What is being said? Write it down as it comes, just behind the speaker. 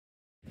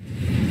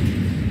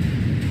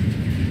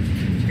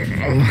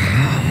Damn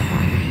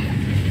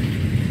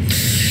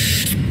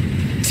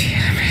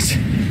it.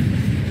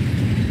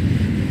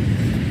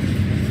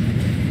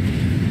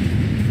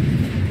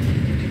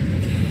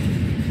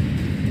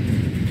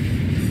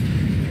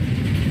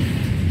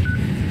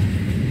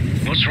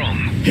 What's wrong?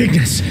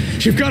 Ignis,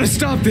 you've got to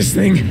stop this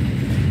thing.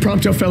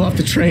 Prompto fell off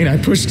the train. I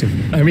pushed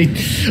him. I mean,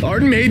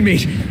 Arden made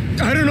me.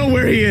 I don't know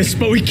where he is,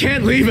 but we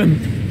can't leave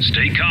him.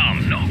 Stay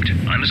calm, Noct.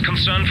 I'm as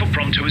concerned for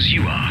Prompto as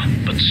you are,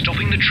 but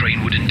stopping the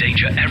train would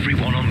endanger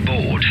everyone on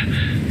board.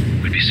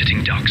 We'd be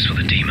sitting ducks for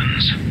the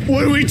demons.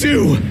 What do we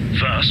do?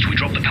 First, we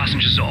drop the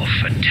passengers off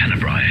at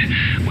Tenebrae.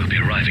 We'll be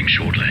arriving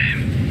shortly.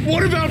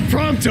 What about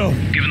Prompto?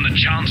 Given the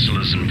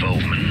Chancellor's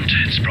involvement,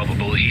 it's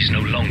probable he's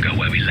no longer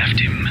where we left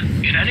him.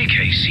 In any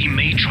case, he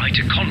may try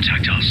to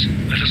contact us.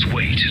 Let us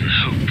wait and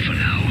hope for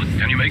now.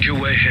 Can you make your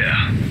way here?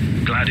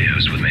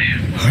 Gladio's with me.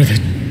 Are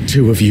the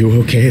two of you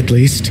okay at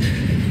least?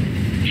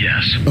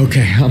 Yes.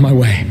 Okay, on my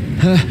way.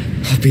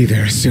 I'll be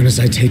there as soon as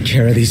I take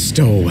care of these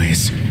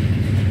stowaways.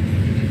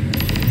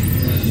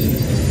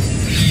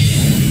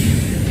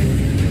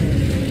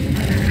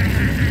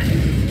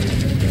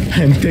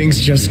 And things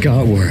just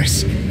got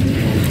worse.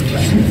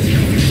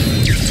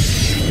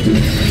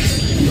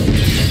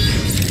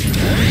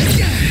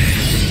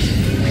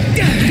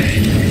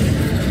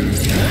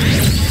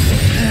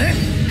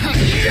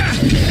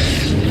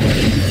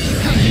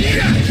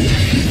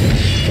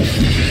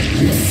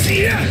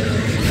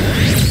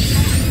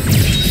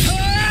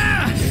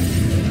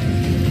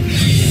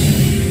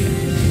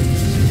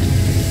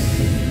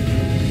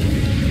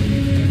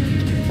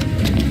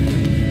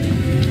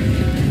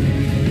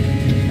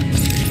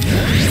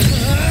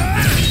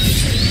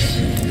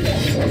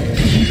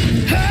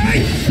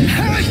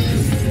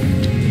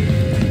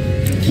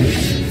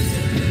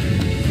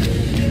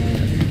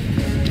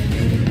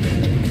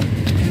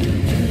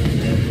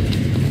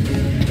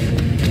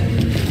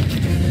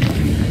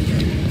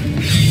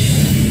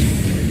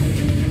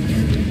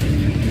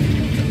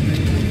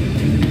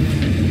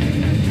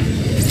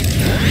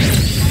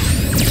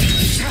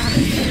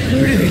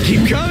 Where do they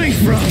keep coming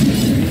from?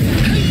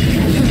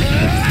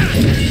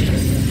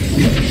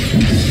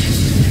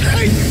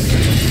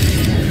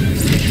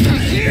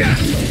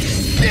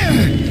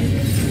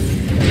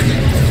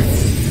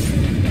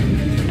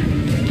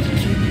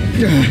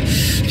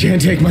 Can't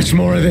take much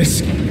more of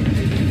this.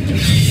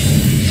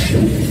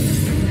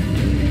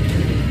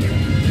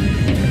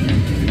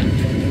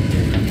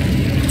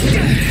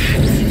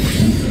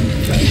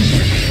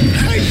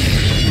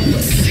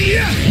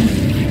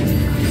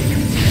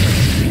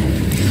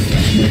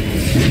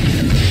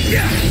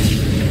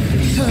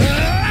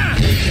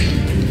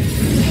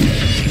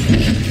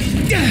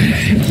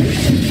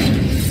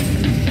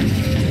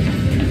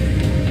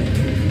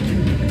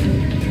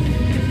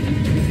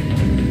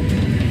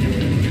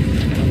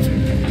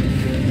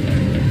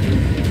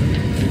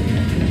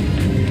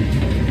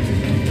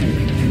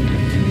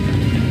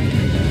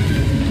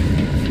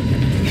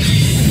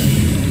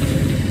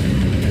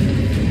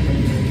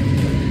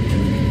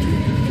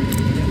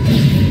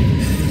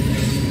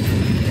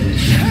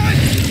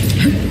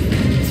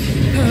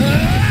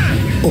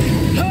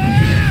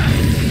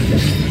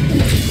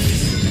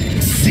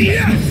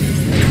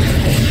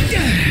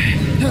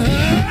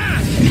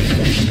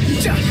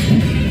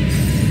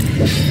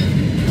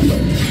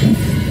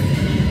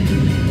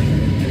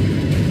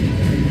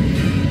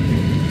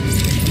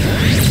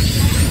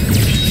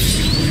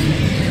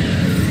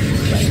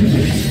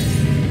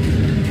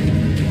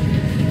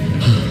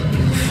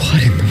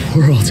 What in the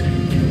world?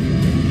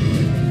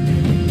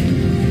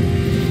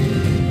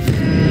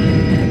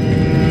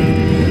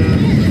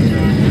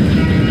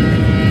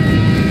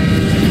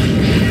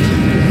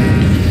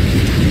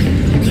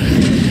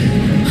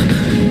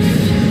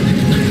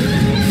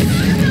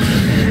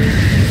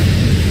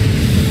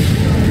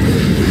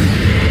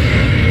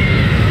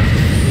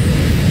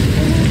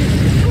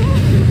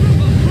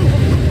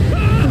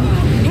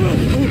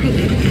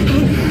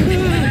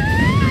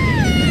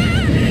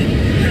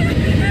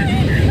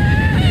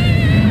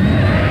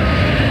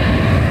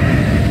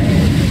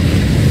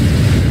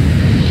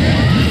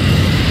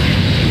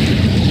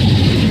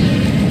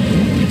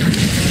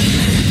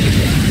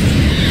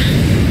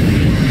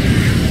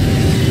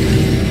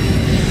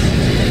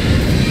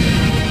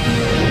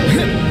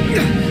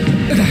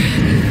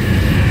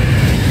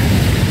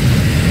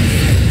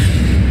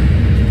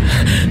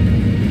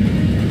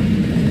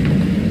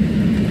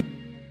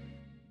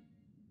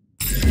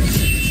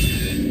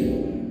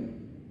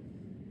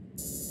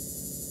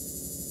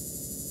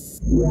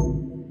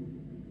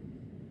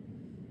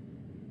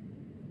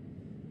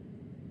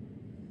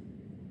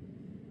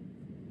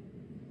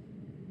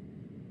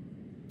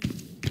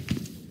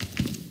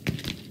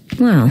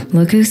 Well,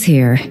 look who's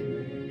here.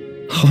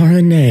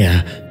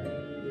 Haranea.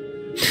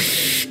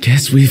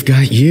 Guess we've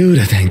got you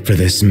to thank for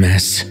this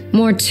mess.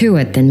 More to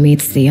it than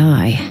meets the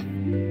eye.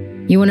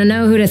 You want to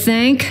know who to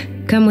thank?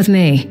 Come with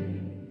me.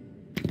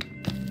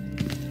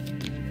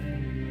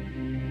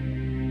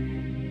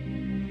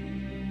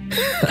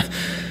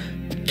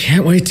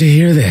 Can't wait to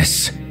hear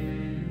this.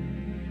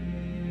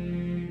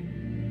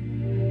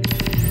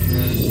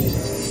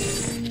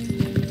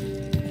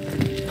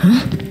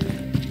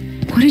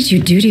 did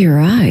you do to your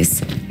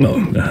eyes?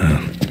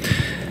 Oh,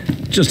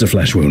 just a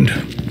flesh wound.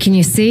 Can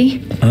you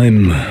see?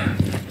 I'm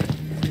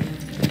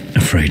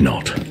afraid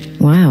not.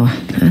 Wow,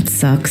 that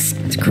sucks.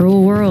 It's a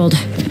cruel world.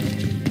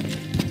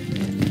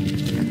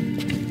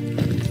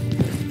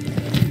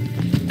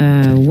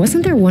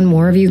 Wasn't there one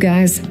more of you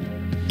guys?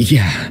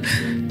 Yeah,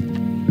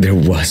 there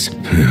was.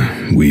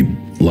 We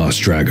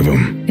lost track of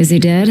him. Is he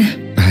dead?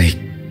 I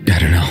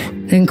don't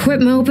know. Then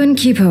quit moping,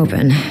 keep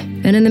hoping.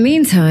 And in the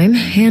meantime,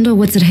 handle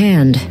what's at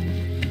hand.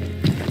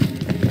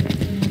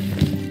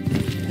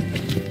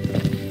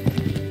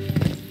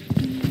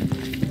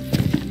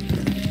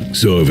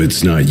 So if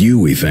it's not you,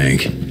 we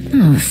thank.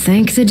 Oh,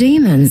 thank the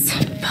demons.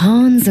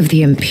 Pawns of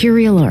the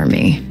Imperial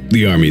Army.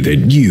 The army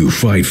that you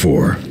fight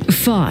for.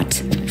 Fought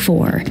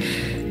for.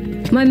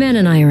 My men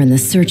and I are in the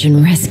search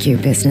and rescue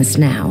business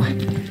now.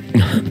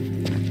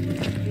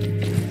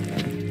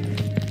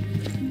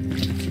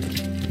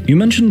 You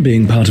mentioned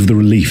being part of the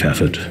relief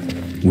effort.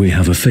 We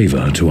have a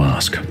favor to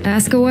ask.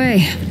 Ask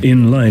away.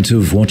 In light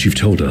of what you've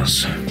told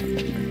us,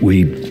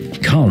 we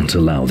can't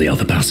allow the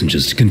other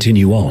passengers to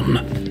continue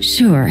on.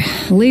 Sure,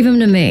 leave him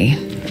to me.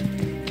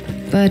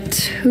 But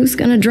who's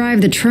gonna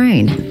drive the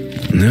train?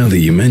 Now that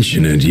you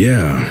mention it,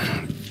 yeah.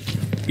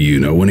 You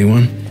know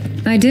anyone?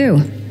 I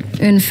do.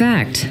 In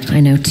fact, I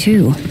know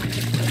two.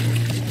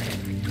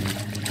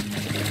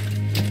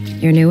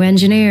 Your new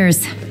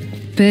engineers,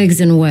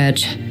 Biggs and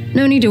Wedge.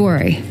 No need to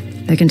worry.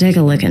 They can take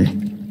a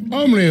licking.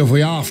 Only if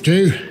we have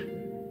to.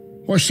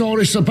 What's all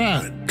this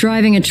about?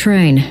 Driving a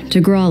train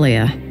to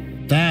Graulia.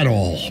 That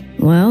all.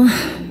 Well,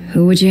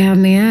 who would you have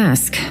me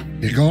ask?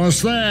 You got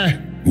us there.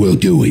 We'll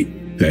do it.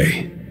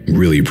 Hey,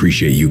 really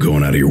appreciate you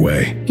going out of your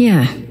way.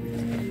 Yeah.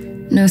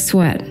 No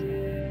sweat.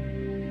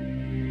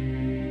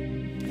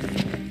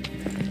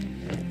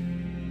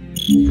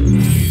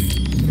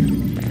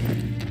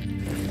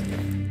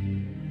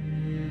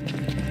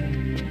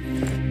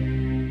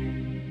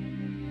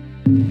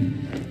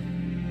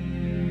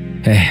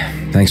 Hey,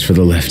 thanks for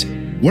the lift.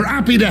 We're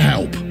happy to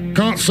help.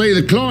 Can't say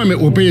the climate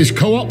will be as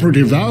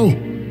cooperative, though.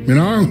 You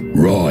know?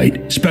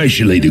 Right,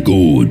 especially the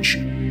gorge.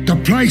 The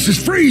place is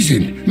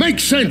freezing.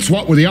 Makes sense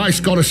what with the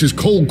ice goddess's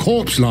cold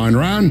corpse lying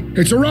around.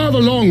 It's a rather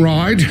long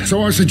ride,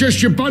 so I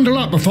suggest you bundle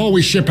up before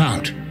we ship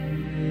out.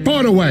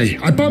 By the way,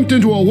 I bumped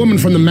into a woman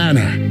from the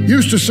manor.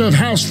 Used to serve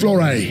House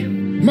Flore.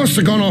 Must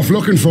have gone off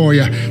looking for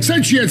you.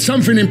 Said she had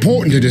something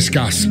important to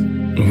discuss.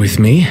 With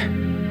me?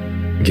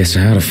 Guess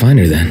I ought to find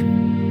her then.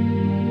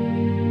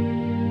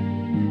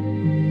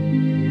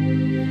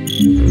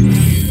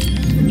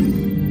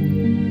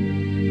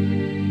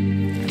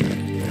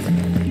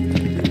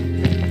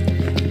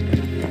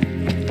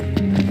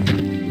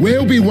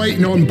 We'll be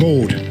waiting on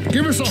board.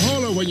 Give us a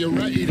holler when you're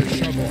ready to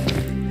shovel.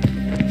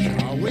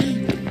 Shall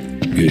we?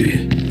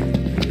 Yeah.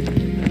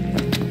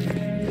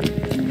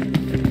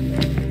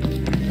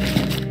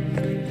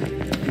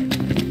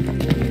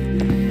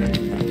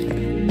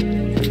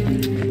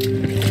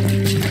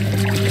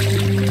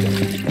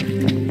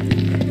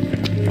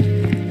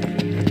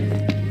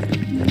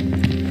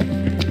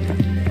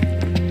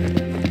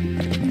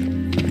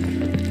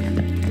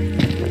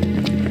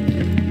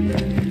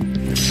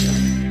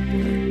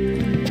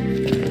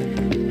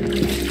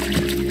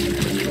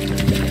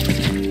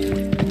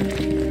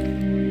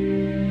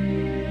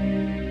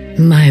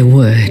 My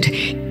word.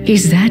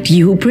 Is that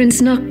you,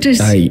 Prince Noctis?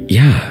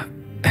 Yeah.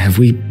 Have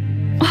we...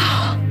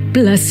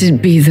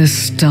 Blessed be the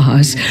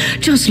stars.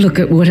 Just look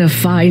at what a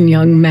fine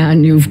young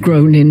man you've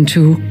grown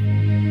into.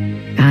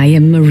 I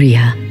am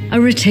Maria, a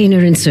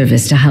retainer in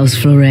service to House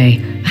Flore.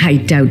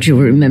 I doubt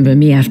you'll remember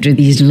me after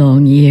these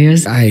long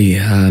years.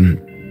 Can't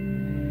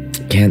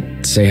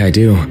say I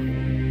do.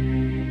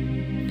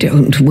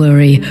 Don't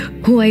worry.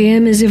 Who I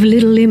am is of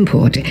little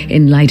import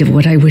in light of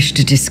what I wish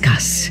to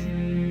discuss.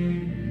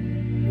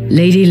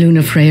 Lady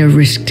Lunafreya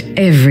risked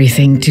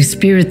everything to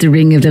spirit the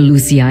ring of the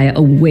Lucii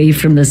away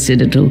from the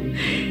Citadel.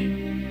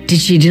 Did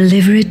she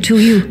deliver it to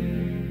you?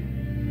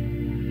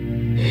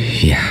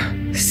 Yeah.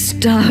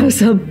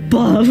 Stars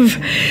above!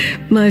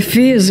 My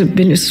fears have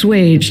been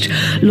assuaged.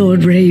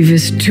 Lord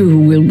Ravis, too,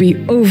 will be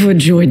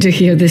overjoyed to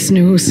hear this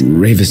news.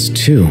 Ravis,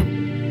 too.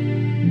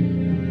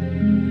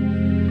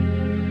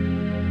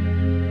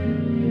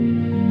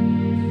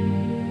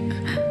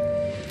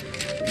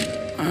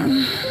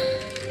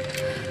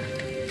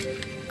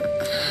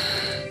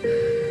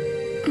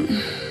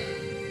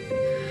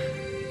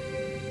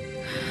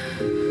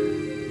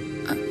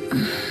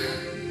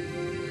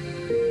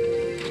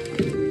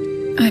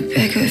 I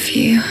beg of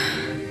you,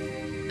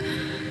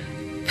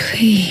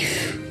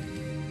 please,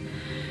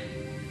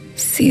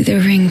 see the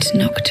ringed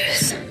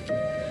Noctis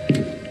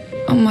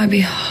on my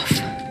behalf.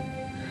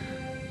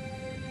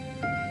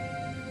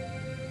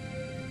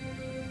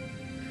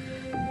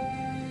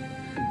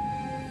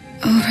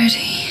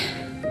 Already,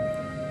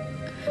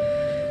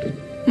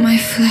 my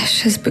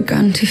flesh has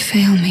begun to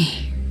fail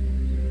me.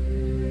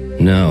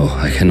 No,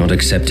 I cannot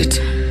accept it.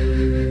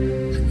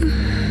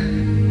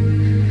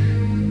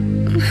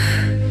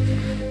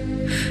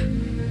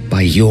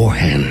 By your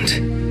hand,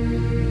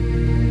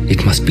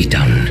 it must be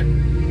done.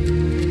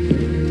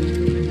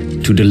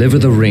 To deliver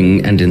the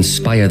ring and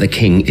inspire the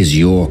king is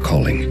your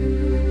calling.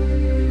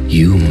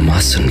 You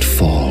mustn't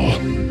fall.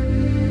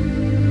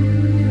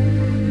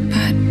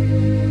 But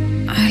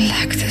I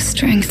lack the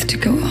strength to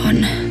go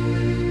on.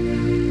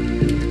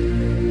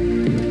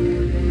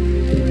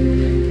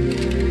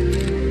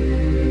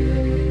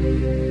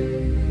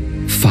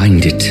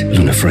 Find it,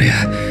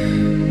 Lunafreya.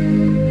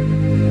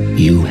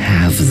 You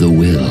have the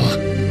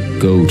will.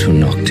 Go to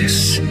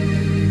Noctis.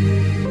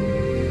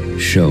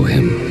 Show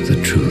him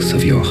the truth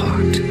of your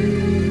heart.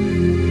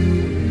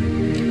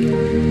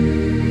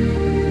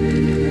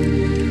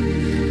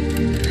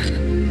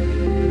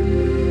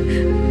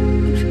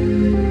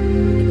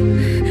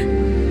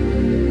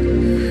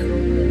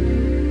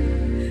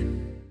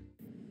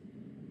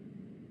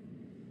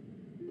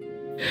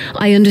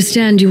 I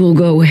understand you will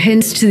go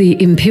hence to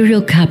the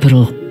Imperial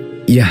capital.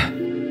 Yeah.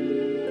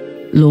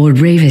 Lord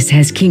Ravis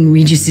has King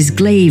Regis's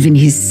glaive in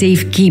his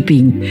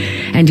safekeeping,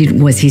 and it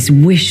was his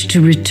wish to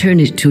return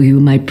it to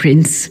you, my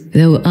prince,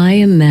 though I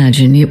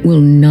imagine it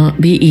will not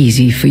be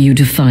easy for you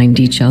to find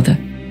each other.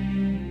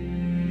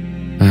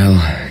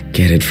 I'll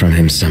get it from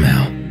him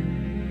somehow.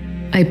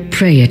 I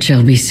pray it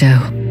shall be so.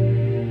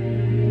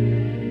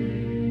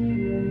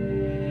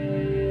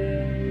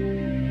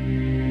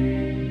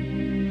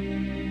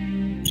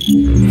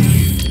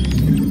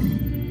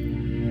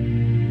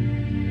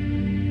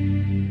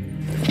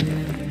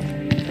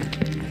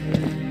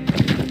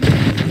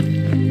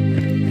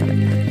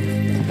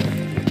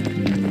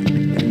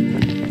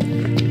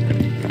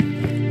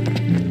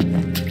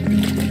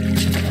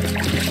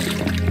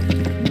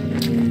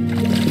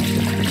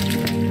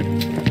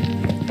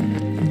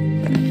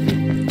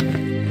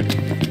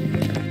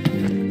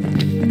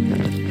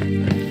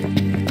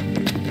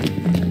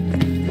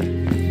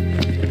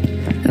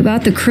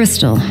 About the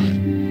crystal.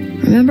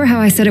 Remember how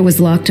I said it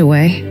was locked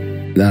away?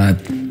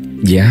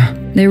 Yeah?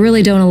 They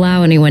really don't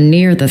allow anyone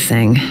near the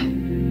thing.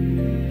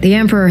 The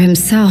Emperor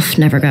himself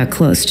never got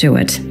close to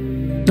it.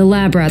 The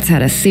lab rats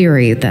had a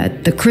theory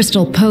that the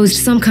crystal posed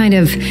some kind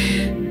of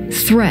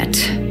threat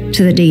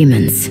to the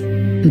demons.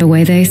 The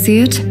way they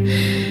see it,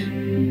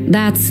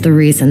 that's the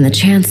reason the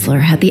Chancellor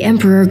had the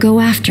Emperor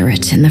go after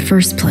it in the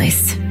first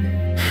place.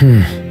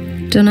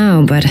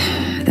 Dunno, but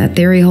that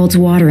theory holds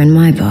water in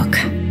my book.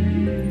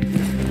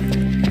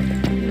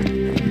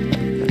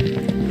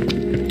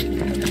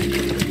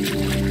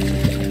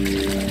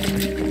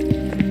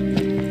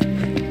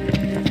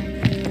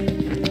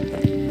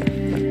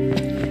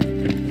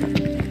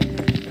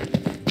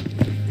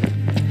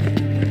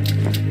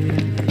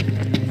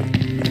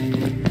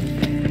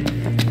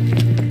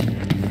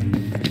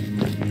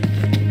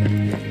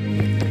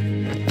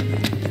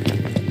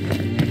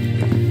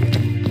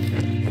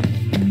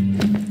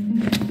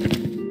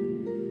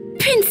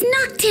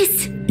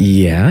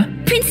 Yeah?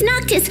 Prince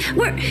Noctis,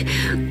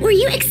 were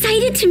you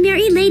excited to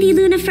marry Lady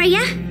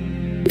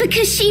Lunafreya?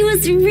 Because she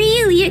was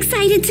really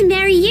excited to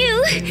marry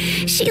you.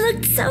 She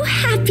looked so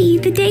happy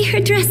the day her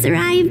dress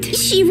arrived.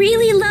 She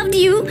really loved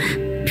you,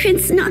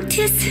 Prince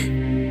Noctis.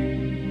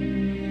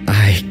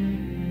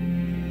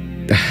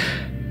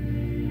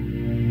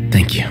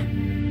 Thank you.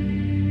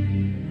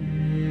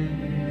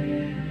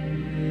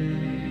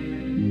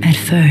 At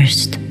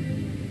first,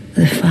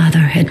 the father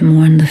had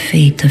mourned the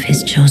fate of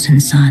his chosen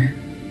son.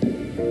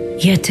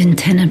 Yet in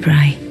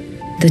Tenebrae,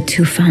 the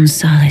two found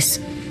solace.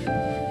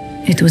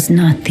 It was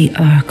not the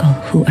Oracle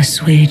who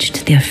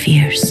assuaged their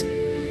fears,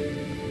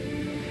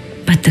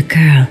 but the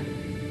girl.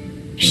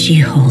 She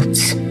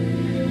holds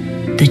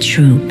the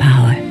true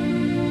power.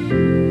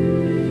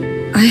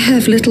 I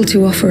have little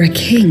to offer a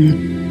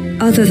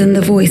king, other than the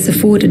voice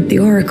afforded the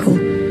Oracle.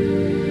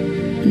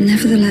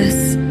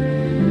 Nevertheless,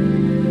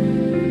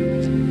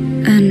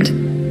 and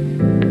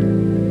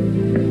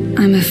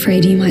I'm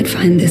afraid you might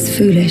find this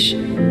foolish,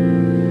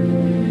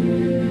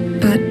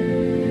 but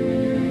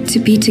to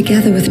be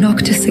together with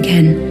Noctis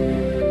again,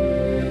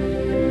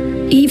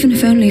 even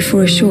if only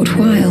for a short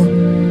while,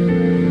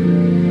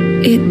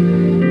 it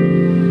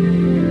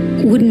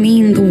would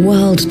mean the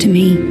world to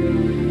me.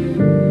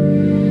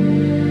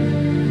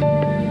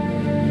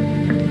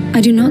 I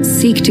do not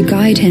seek to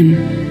guide him,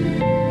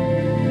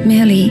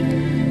 merely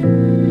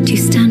to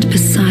stand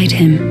beside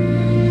him.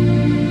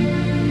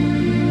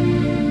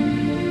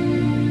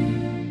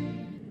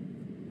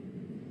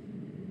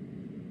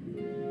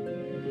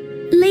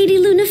 Lady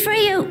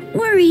Lunafreya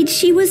worried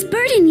she was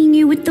burdening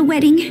you with the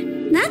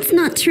wedding. That's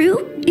not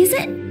true, is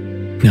it?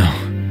 No,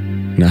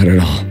 not at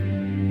all.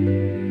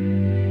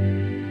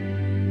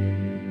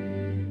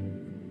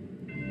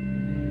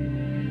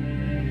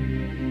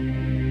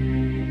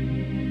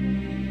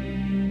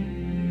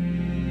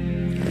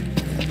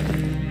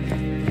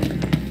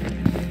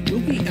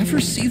 Will we ever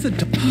see the...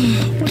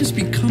 What has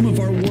become of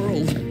our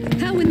world?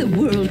 How in the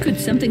world could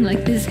something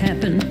like this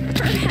happen?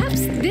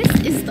 Perhaps this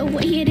is the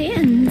way it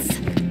ends.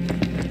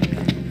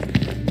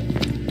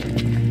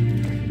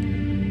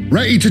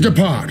 Ready to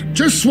depart.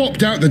 Just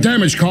swapped out the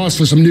damage cars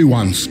for some new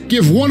ones.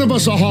 Give one of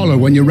us a holler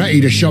when you're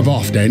ready to shove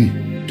off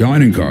then.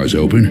 Dining car's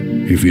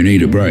open, if you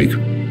need a break.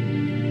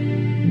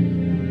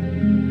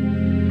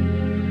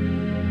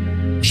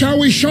 Shall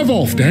we shove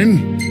off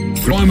then?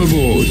 Climb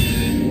aboard.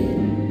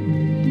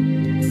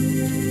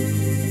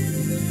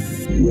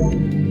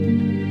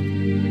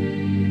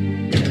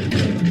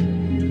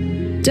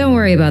 Don't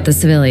worry about the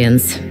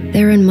civilians.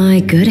 They're in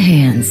my good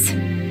hands.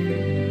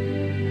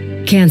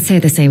 Can't say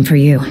the same for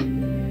you.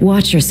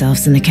 Watch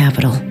yourselves in the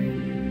capital.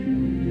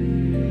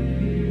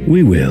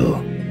 We will.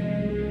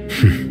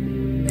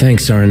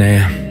 Thanks,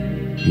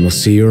 Arnea. We'll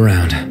see you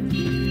around.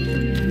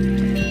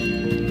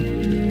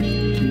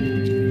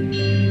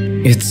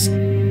 It's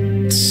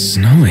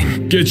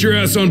snowing. Get your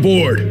ass on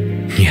board.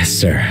 Yes,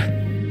 sir.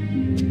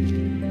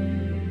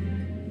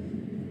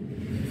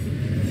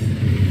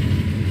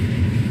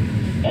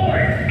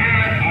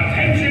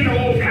 Attention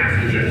all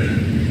passengers.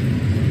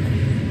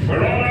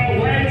 We're on our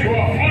way to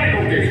our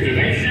final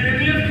destination in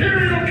the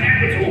Imperial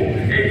capital.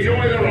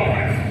 Enjoy the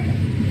ride.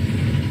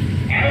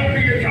 I hope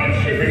you get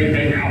touch if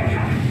anything comes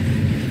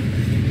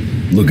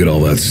up. Look at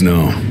all that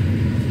snow.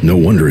 No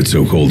wonder it's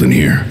so cold in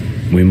here.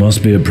 We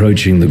must be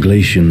approaching the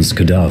Glacian's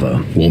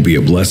cadaver. Won't be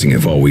a blessing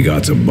if all we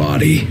got's a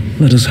body.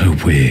 Let us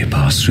hope we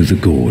pass through the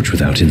gorge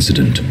without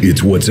incident.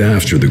 It's what's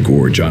after the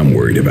gorge I'm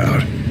worried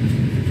about.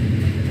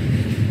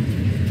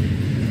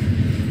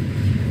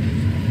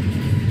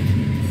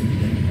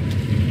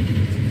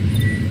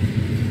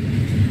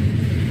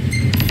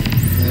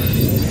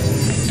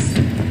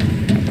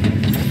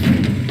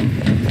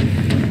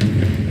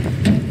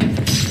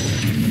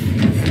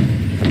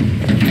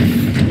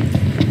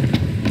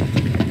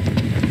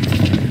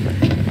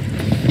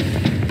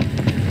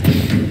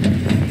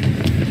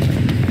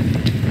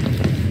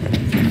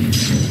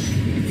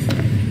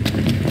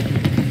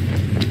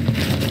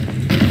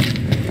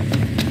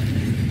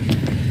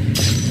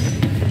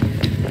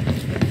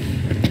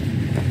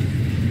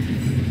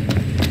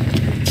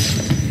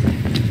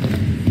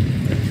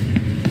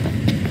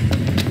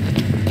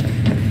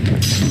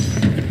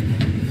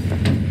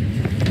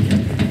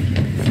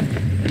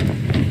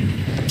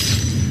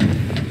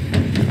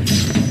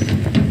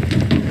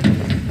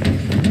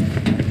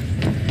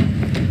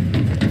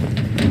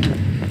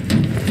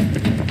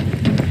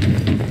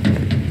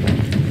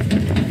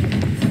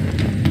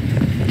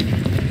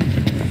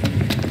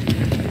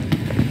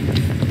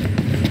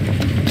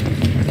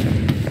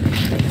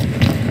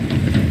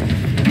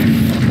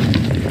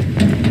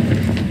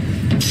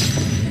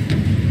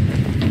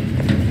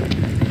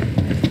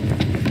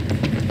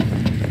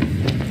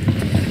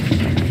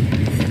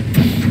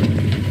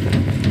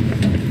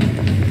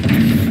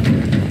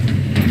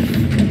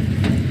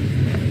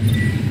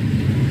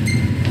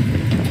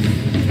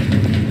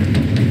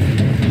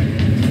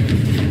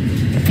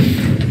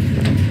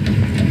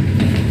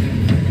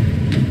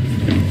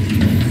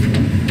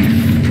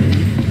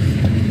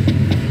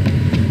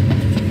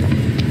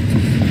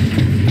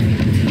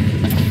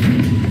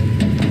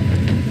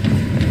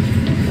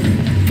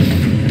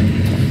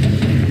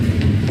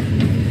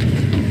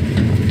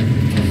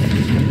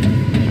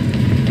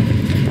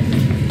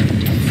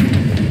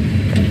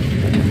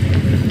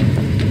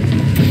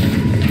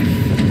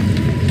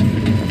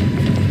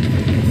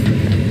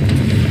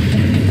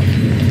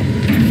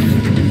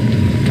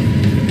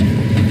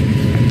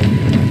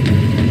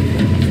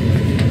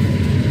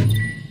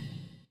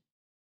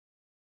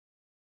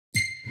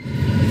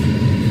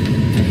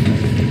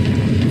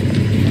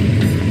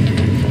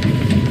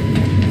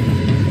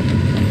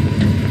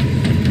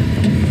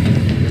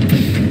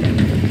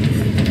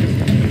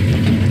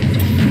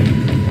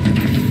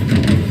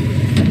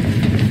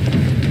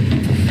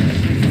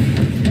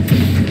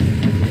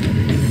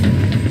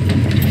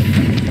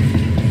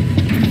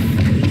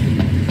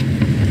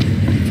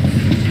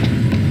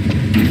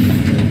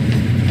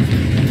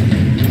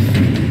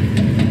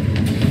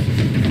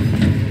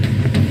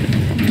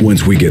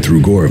 Once we get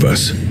through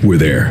Gorovus, we're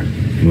there.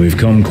 We've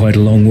come quite a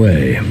long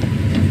way.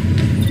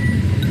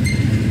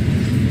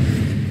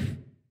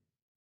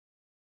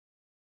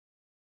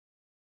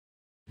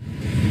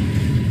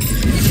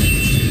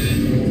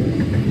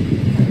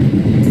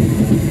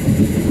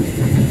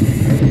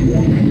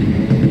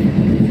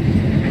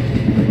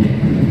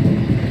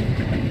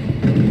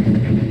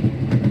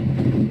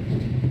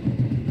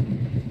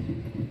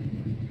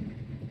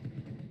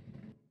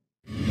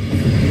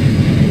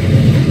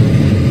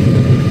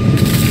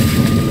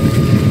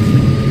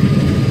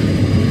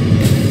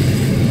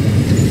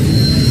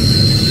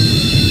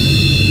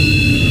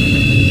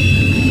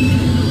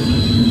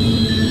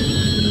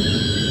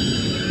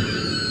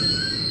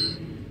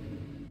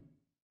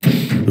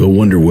 I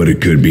wonder what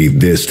it could be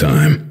this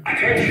time.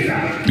 Attention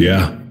now.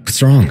 Yeah?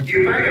 What's wrong?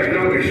 You may have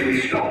noticed we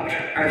stopped.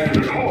 As to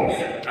the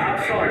cause,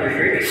 outside of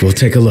it. We'll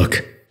take a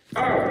look.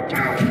 Oh,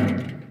 now.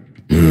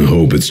 I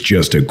hope it's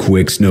just a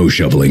quick snow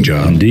shoveling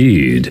job.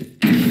 Indeed.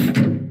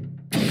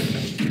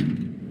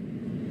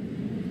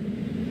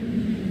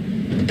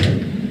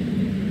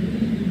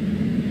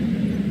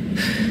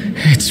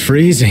 It's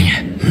freezing.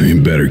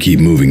 You better keep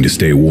moving to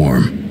stay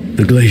warm.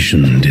 The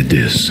Glacian did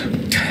this.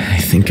 I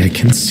think I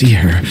can see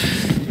her.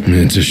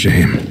 It's a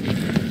shame.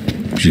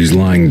 She's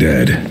lying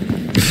dead. Damn,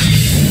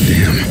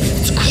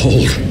 it's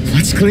cold.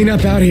 Let's clean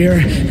up out here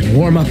and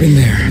warm up in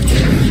there.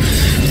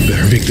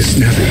 Vic the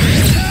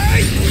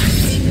Snappy.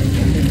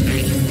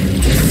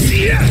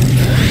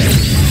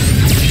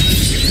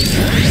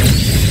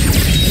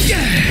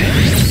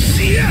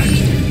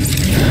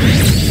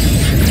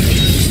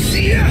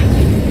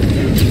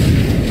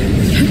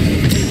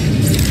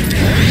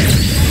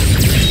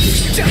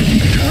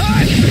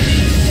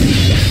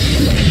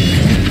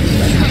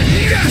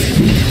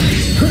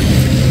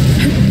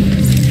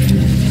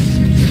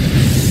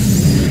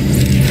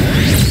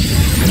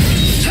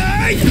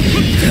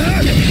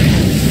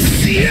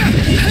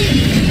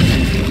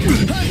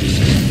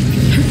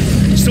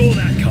 Saw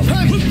that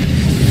coming.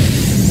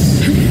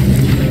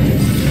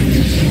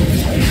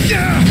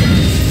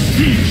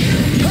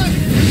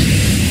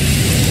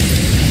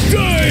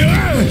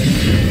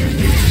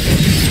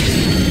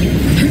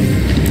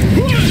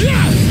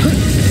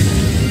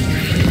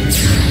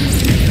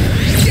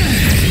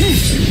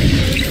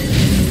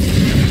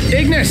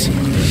 Ignis!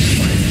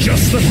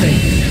 Just the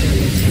thing.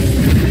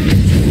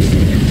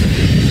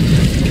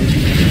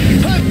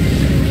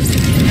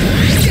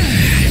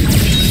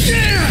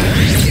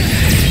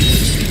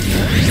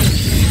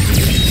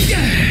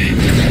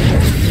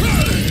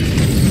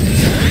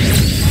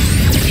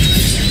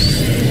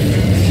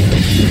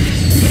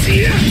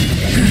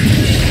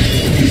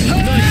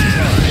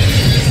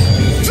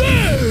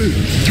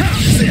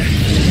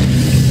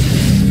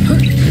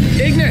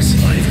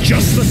 Ignis! I've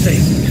just the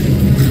thing.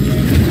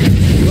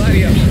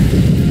 Gladio.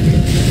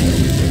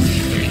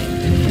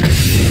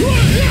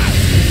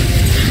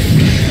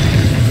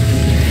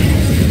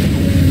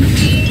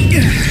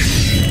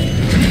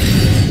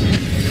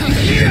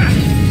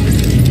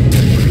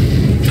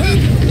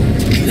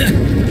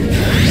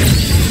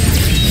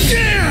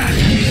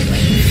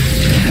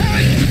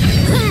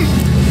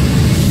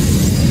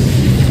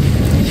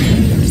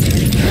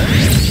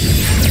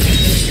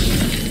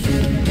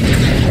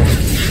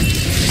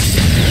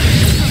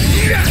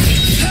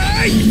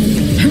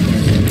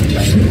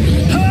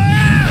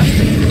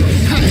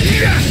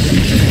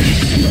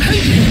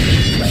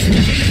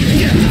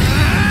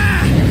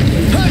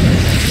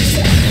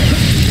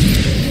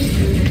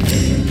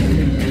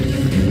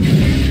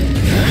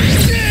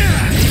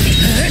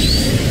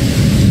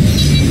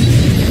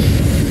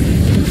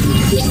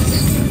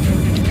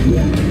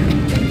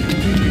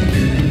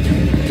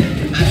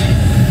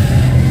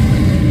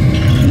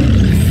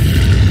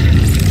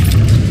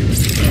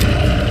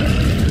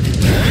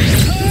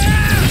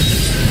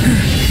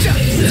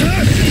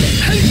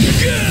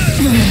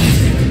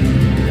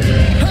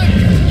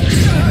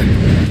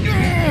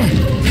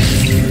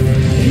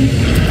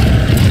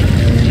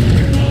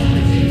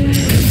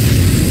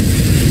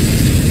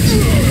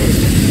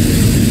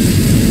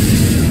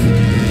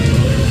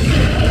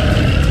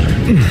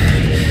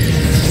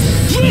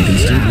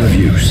 Instant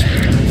reviews.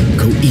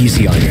 Go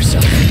easy on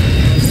yourself.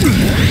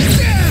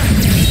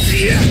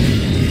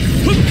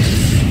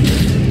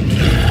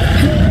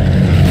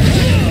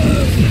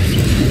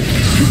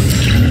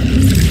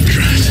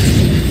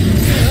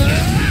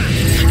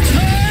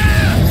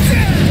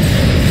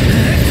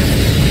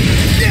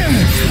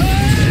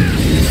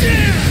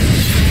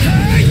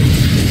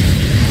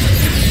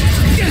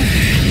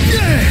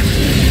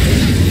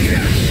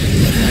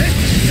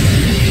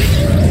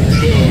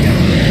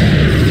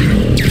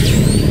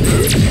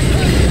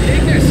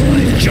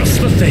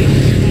 Just the thing.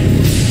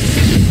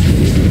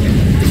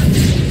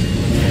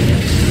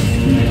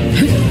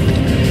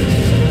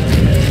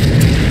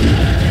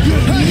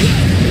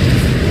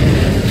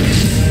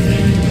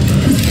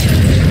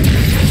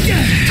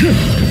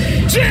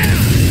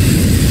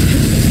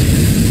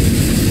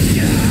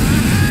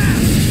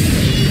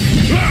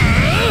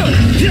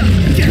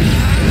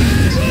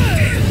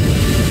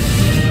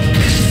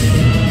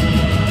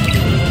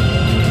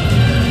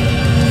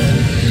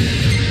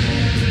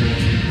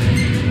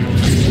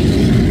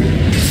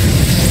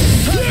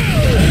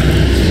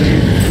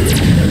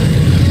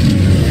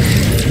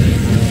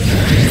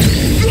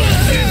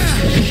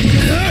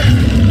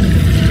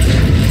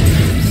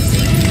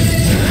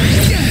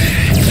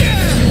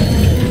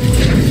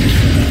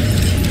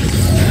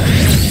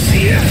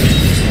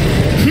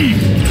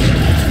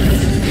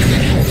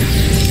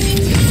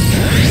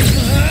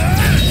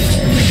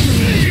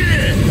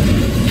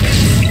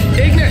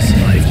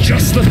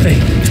 Just the thing.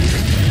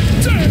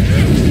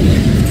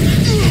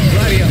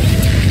 Gladio.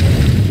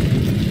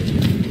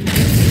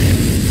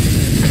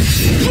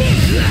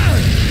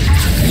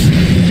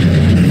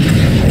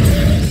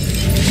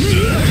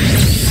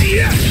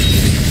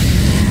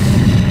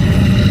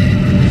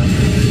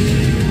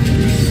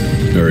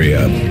 Hurry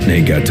up.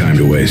 Ain't got time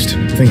to waste.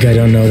 Think I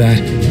don't know that?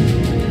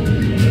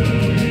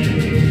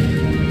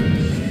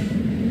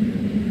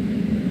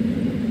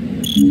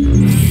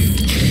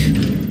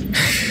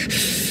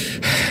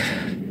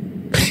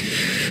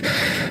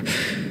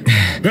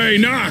 Hey,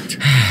 Knocked!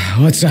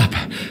 What's up?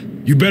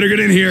 You better get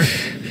in here.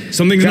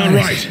 Something's Got not it.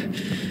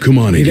 right. Come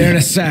on, Be Iggy. there in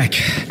a sec.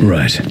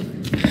 Right.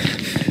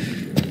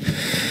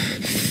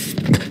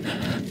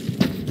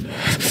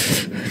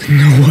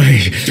 No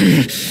way.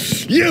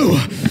 You!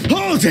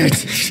 Hold it!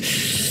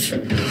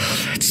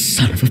 That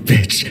son of a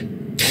bitch.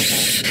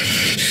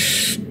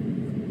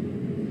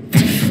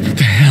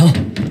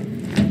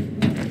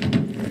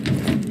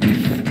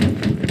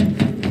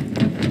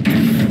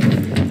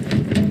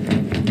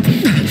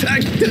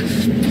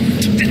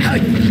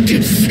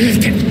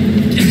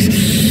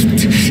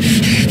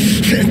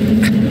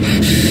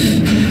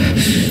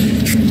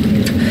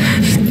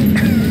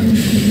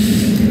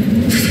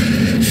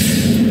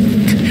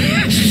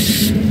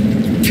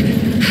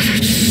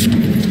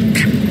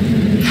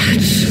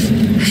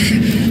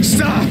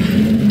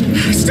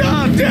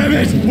 Stop, damn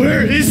it!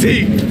 Where is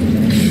he?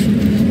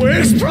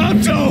 Where's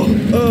Prompto?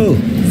 Oh,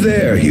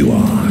 there you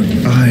are.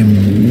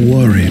 I'm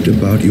worried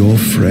about your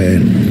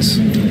friends.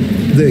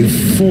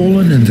 They've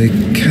fallen and they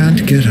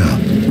can't get up.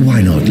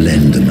 Why not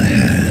lend them a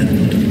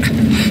hand?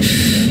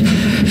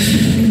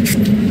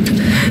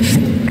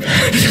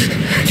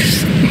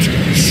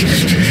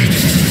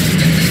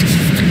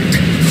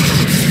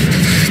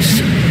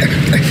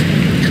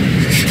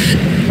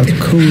 A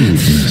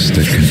coldness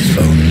that can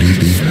only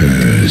be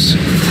hers.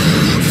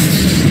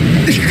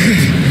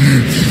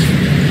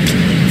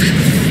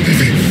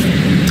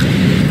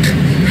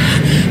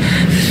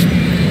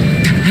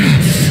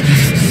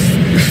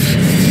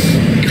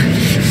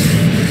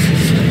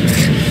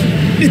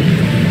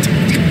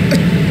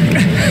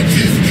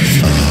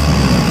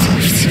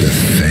 The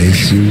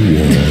face you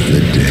wore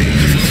the day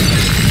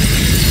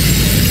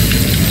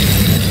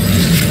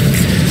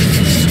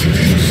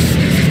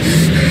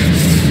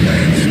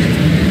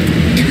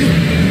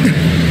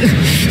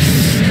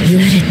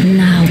Let it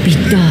now be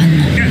done,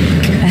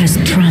 as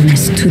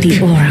promised to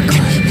the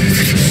Oracle.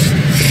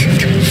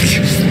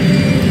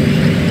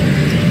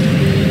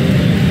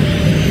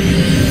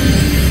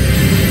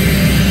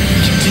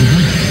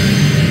 Ultima?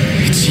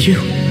 It's you.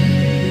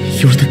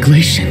 You're the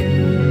Glacian.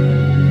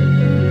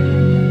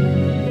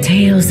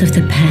 Tales of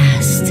the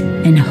past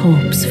and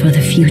hopes for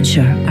the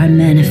future are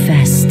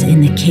manifest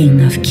in the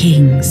King of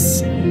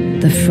Kings.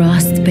 The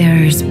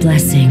Frostbearer's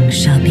blessing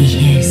shall be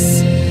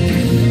his.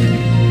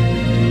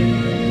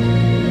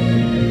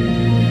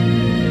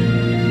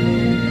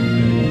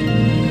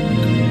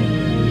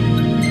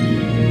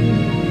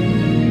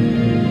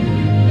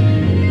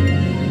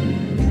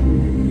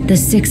 The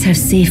Six have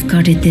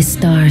safeguarded this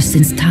star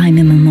since time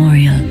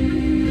immemorial,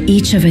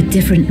 each of a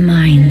different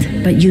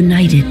mind, but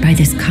united by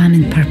this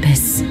common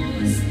purpose.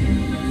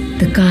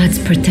 The gods'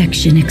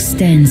 protection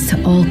extends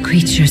to all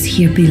creatures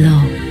here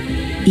below,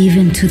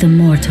 even to the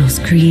mortals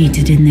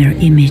created in their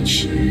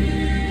image.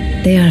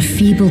 They are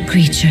feeble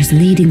creatures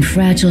leading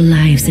fragile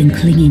lives and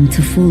clinging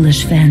to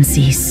foolish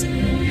fancies.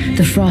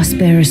 The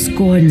Frostbearer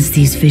scorns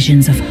these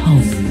visions of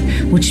hope,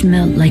 which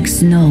melt like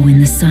snow in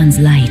the sun's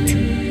light.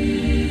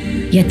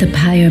 Yet the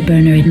pyre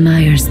burner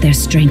admires their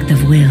strength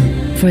of will.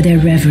 For their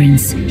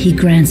reverence, he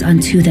grants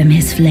unto them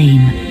his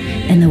flame,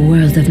 and the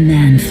world of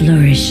man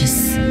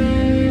flourishes.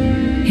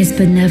 His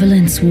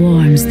benevolence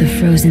warms the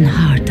frozen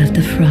heart of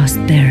the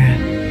Frostbearer.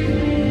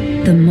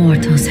 The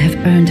mortals have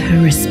earned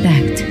her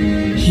respect,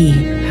 he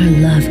her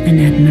love and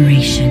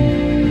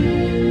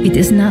admiration. It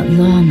is not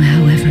long,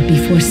 however,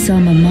 before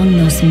some among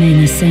those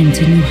men ascend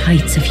to new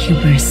heights of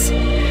hubris.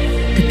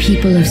 The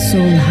people of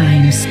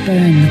Solheim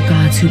spurn the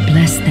gods who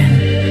bless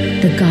them,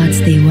 the gods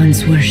they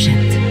once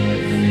worshipped.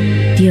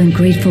 The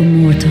ungrateful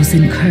mortals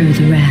incur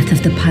the wrath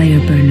of the pyre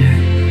burner.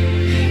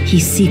 He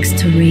seeks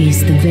to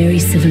raise the very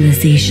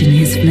civilization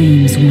his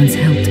flames once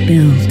helped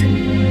build.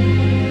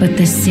 But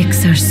the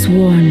Six are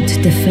sworn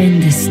to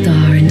defend this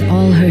star and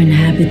all her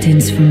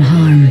inhabitants from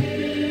harm,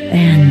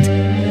 and,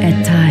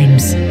 at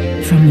times,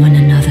 from one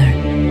another.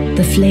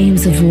 The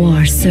flames of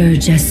war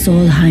surge as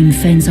Solheim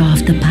fends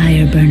off the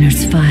pyre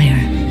burner's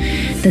fire.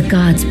 The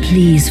gods'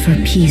 pleas for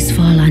peace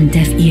fall on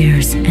deaf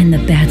ears, and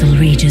the battle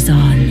rages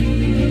on.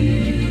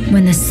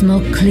 When the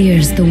smoke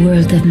clears, the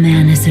world of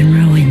man is in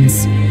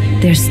ruins,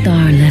 their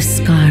star left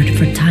scarred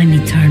for time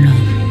eternal.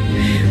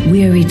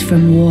 Wearied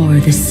from war,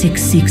 the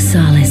Six seek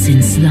solace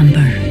in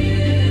slumber.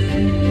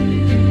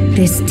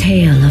 This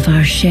tale of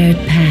our shared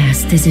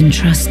past is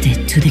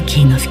entrusted to the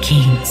King of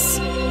Kings,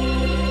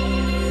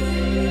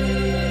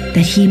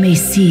 that he may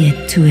see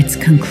it to its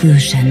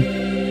conclusion.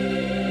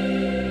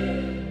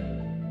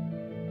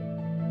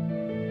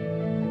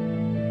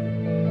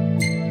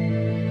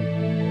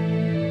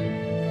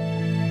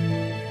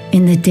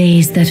 In the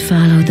days that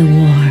follow the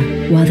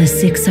war, while the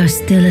Six are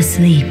still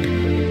asleep,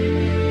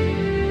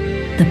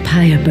 the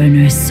pyre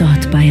burner is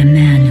sought by a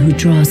man who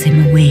draws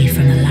him away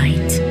from the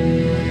light.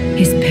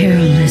 His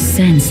peril is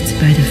sensed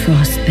by the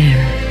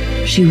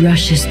Frostbearer. She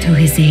rushes to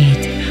his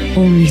aid,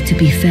 only to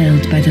be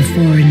felled by the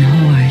foreign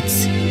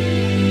hordes.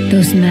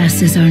 Those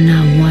masses are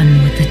now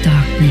one with the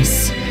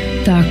darkness,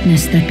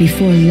 darkness that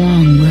before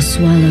long will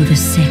swallow the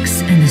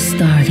Six and the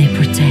star they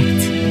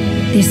protect.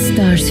 This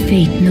star's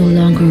fate no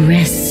longer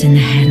rests in the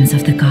hands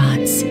of the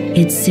gods.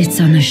 It sits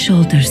on the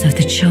shoulders of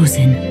the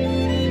chosen.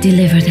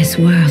 Deliver this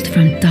world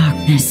from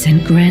darkness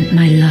and grant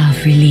my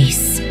love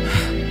release.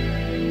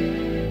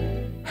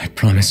 I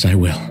promise I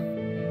will.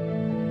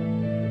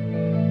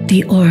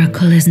 The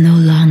Oracle is no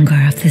longer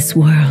of this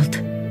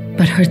world,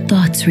 but her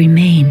thoughts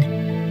remain,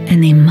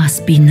 and they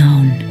must be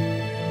known.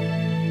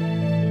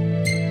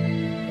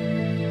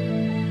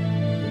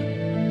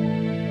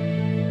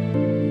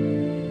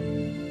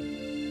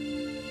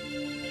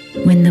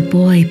 When the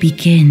boy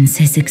begins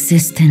his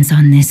existence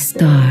on this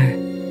star,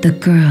 the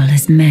girl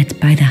is met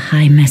by the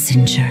High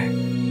Messenger.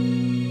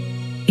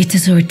 It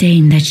is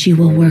ordained that she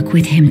will work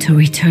with him to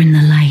return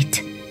the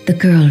light. The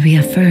girl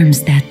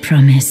reaffirms that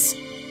promise.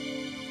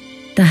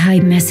 The High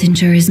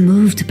Messenger is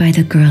moved by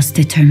the girl's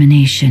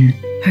determination,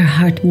 her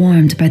heart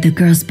warmed by the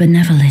girl's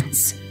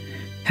benevolence.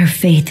 Her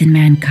faith in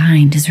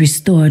mankind is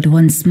restored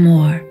once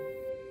more.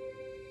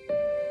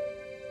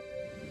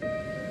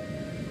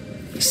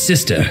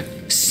 Sister,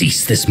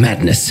 cease this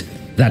madness.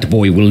 That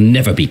boy will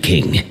never be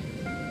king.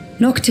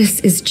 Noctis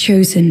is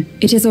chosen.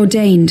 It is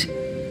ordained.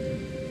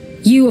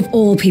 You of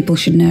all people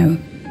should know.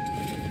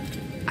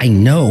 I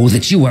know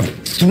that you are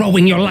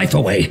throwing your life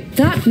away.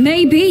 That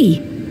may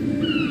be.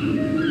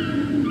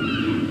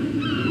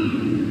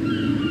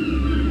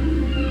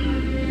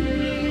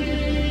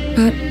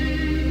 But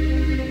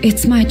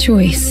it's my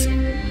choice.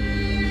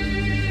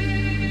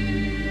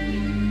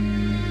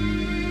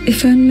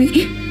 If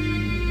only...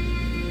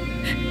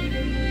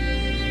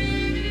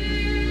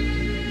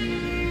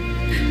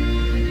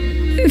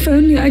 If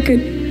only I could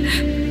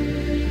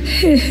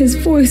hear his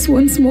voice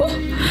once more.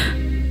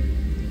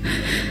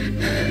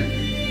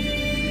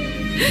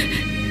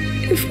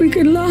 If we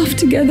could laugh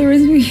together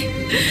as we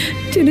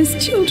did as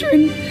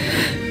children.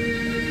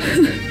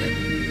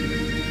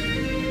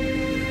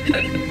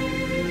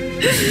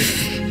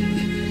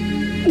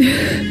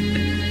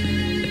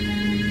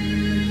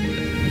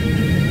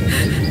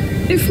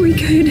 If we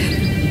could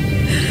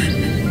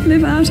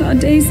live out our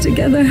days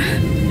together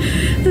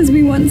as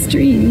we once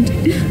dreamed.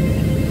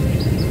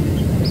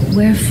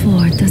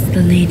 Wherefore does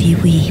the lady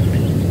weep?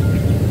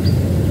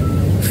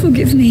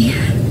 Forgive me.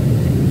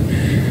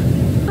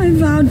 I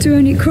vowed to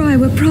only cry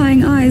where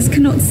prying eyes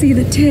cannot see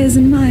the tears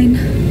in mine.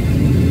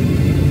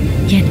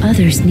 Yet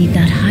others need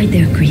not hide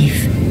their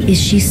grief. Is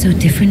she so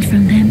different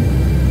from them?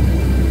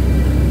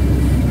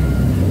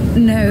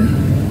 No.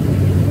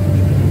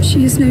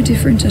 She is no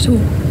different at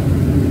all.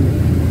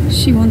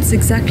 She wants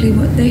exactly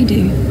what they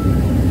do.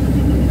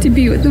 To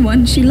be with the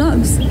one she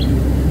loves.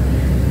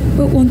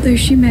 But want though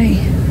she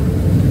may,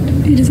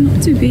 it is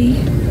not to be.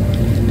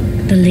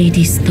 The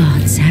lady's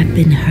thoughts have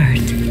been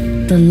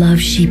hurt. The love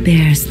she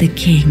bears the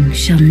king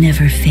shall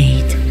never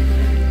fade.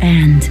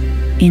 And,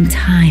 in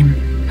time,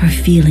 her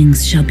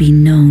feelings shall be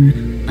known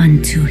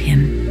unto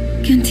him.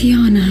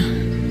 Gentiana.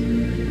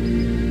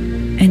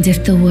 And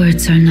if the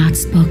words are not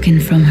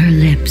spoken from her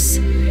lips,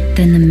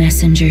 then the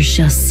messengers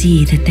shall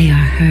see that they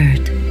are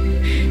heard.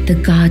 The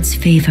god's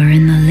favor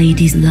and the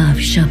lady's love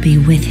shall be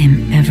with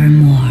him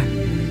evermore.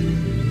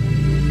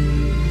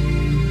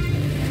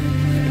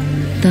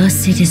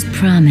 Thus it is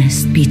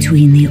promised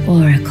between the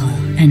oracle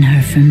and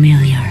her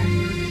familiar.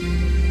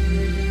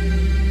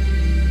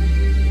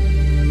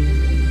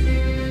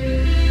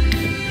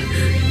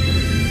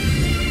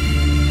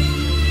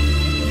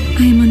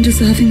 I am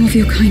undeserving of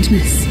your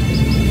kindness.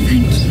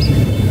 Thank you.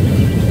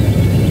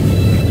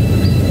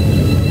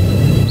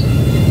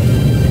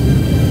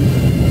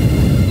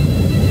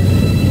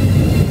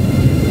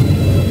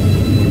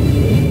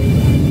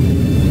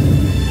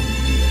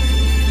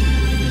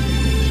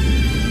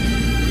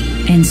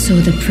 And so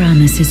the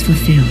promise is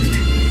fulfilled.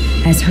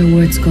 As her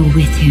words go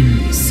with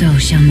him, so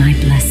shall my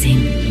blessing.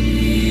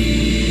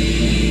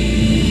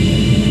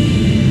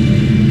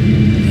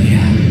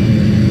 Yeah.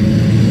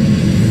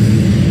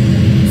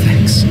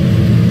 Thanks.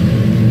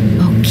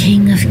 O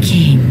King of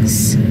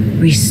Kings,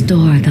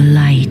 restore the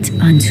light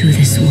unto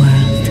this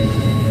world.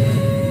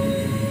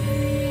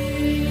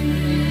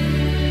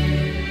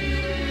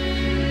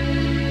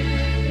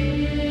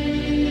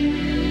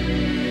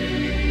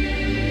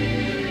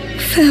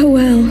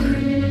 Farewell,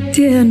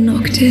 dear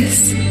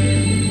Noctis.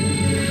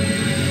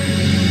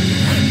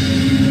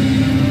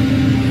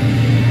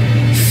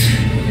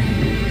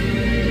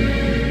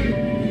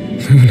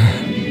 Luna,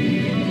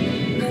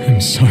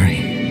 I'm sorry.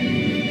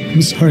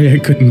 I'm sorry I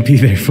couldn't be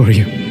there for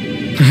you.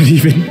 Not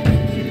even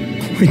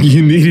when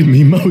you needed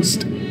me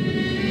most.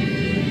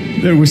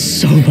 There was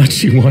so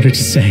much you wanted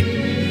to say.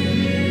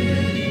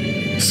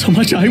 So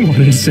much I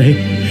wanted to say.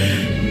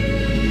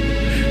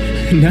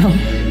 And now,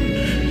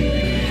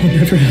 I'll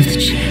never have the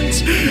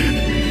chance.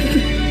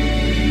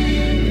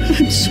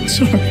 I'm so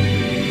sorry.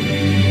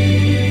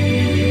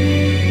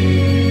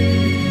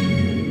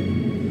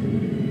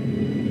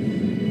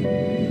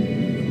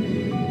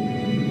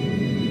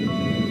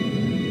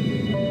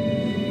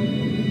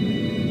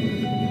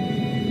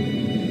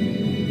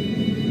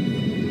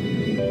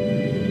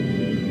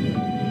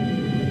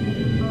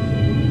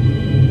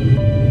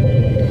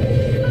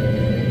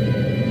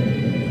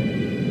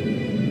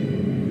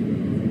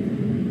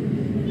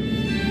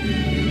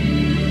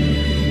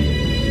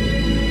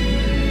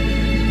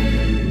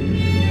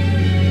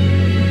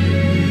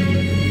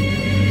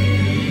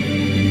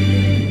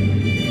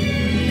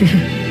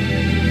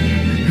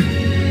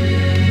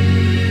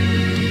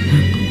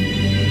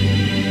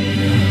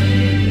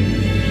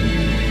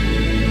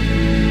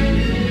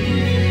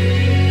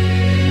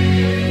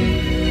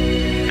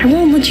 I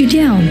won't let you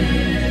down.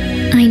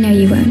 I know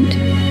you won't.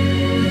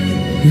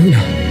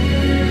 Luna.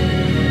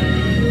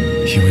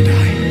 You and I.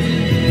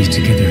 be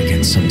together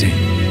again someday.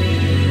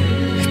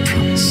 I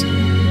promise.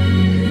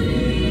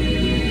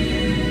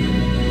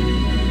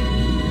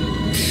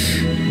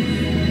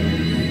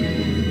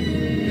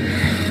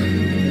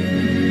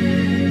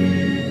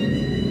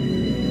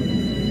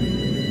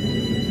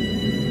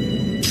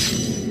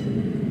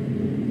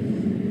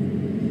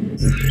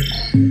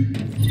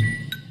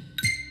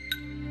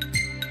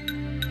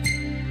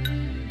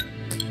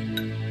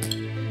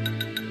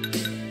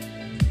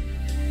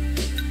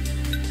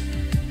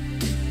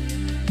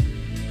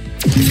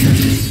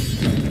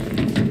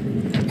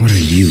 What are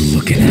you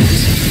looking at?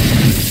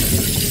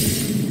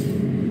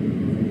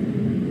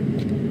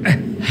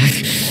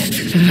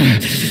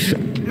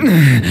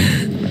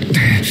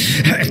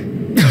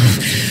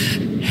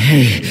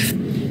 Hey,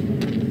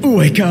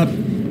 wake up. What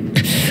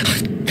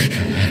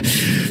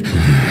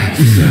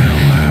the hell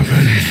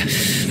happened?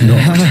 No.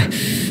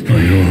 Are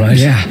you alright?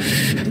 Yeah.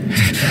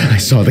 I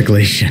saw the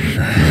Glacian.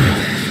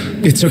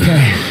 It's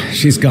okay.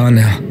 She's gone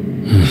now.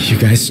 You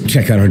guys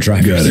check out our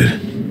drivers. Got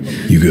it.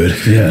 You good?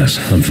 Yes,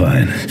 I'm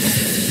fine.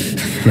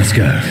 Let's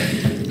go.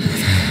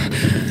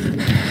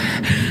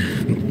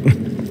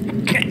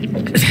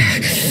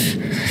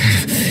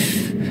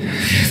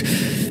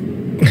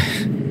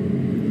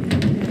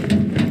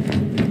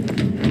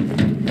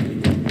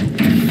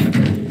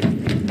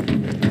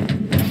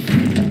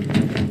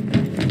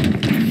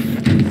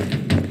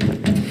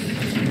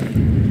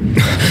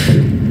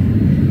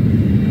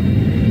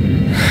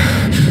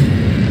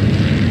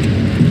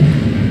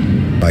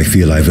 I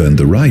feel I've earned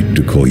the right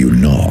to call you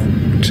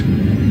Noct.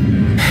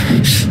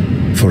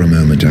 For a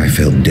moment I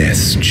felt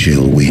death's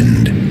chill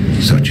wind.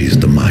 Such is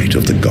the might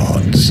of the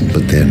gods.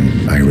 But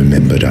then I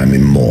remembered I'm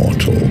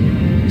immortal.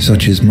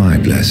 Such is my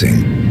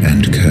blessing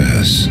and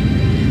curse.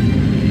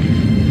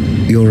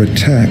 Your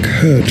attack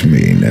hurt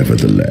me,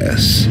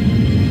 nevertheless.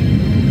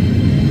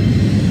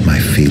 My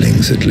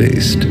feelings, at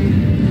least.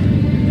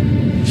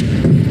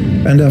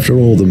 And after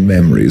all the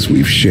memories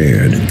we've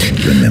shared,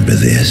 remember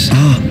this.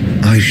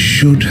 I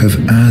should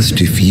have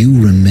asked if you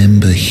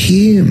remember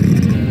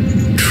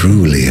him.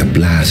 Truly a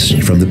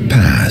blast from the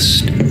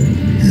past.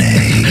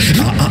 Nay,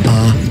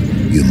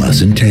 you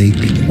mustn't take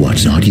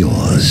what's not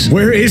yours.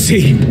 Where is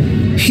he?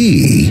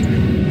 He?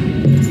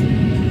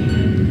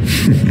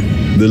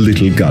 The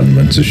little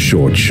gunman's a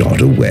short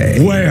shot away.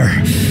 Where?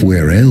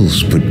 Where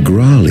else but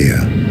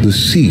Gralia, the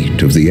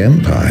seat of the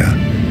Empire?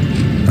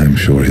 I'm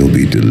sure he'll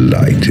be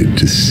delighted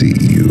to see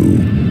you.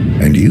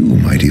 And you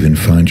might even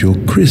find your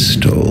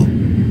crystal.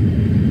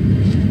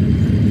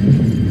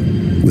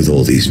 With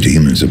all these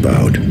demons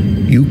about,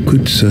 you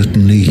could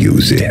certainly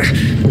use it.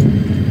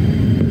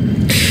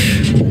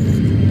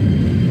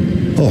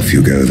 Off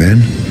you go,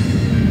 then.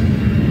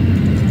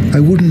 I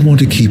wouldn't want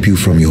to keep you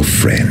from your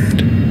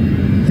friend.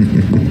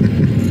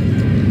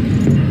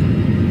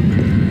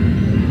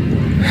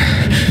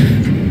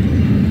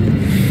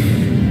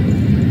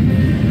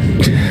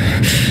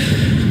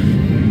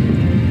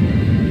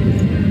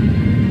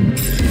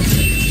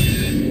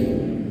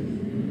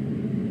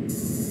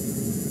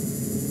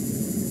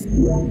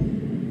 Yeah.